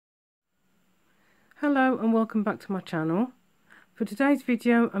Hello and welcome back to my channel. For today's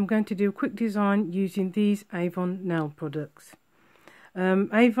video I'm going to do a quick design using these Avon nail products.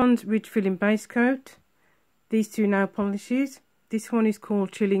 Avon's Ridge-filling Basecoat, these two nail polishes. This one is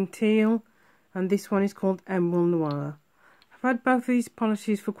called Chilling Teal and this one is called Emerald Noir. I've had both of these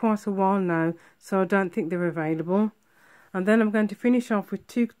polishes for quite a while now, so I don't think they're available. And then I'm going to finish off with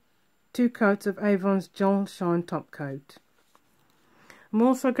two coats of Avon's Gel Shine top coat. I'm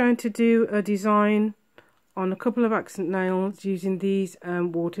also going to do a design on a couple of accent nails using these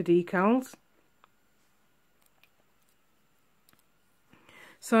water decals.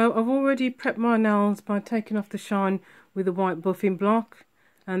 So I've already prepped my nails by taking off the shine with a white buffing block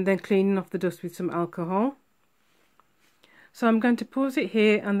and then cleaning off the dust with some alcohol. So I'm going to pause it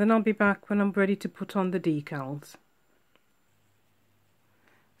here and then I'll be back when I'm ready to put on the decals.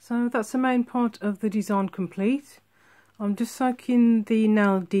 So that's the main part of the design complete. I'm just soaking the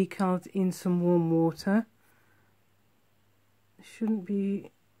nail decals in some warm water. They shouldn't be,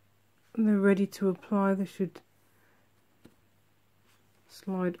 they're ready to apply, they should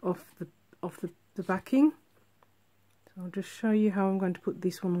slide off the backing. So I'll just show you how I'm going to put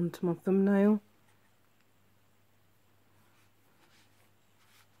this one onto my thumbnail.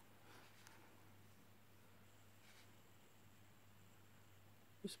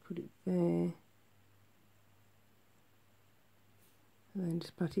 Just put it there. And then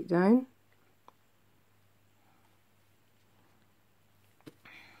just pat it down.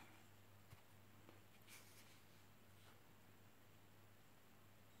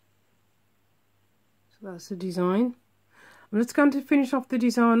 So that's the design. I'm just going to finish off the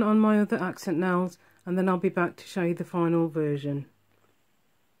design on my other accent nails and then I'll be back to show you the final version.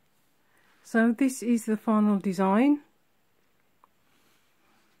 So this is the final design.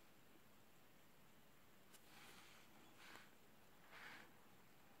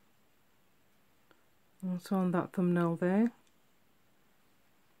 Also on that thumbnail there.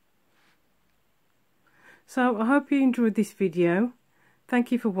 So I hope you enjoyed this video.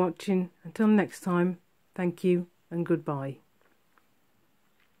 Thank you for watching. Until next time, thank you and goodbye.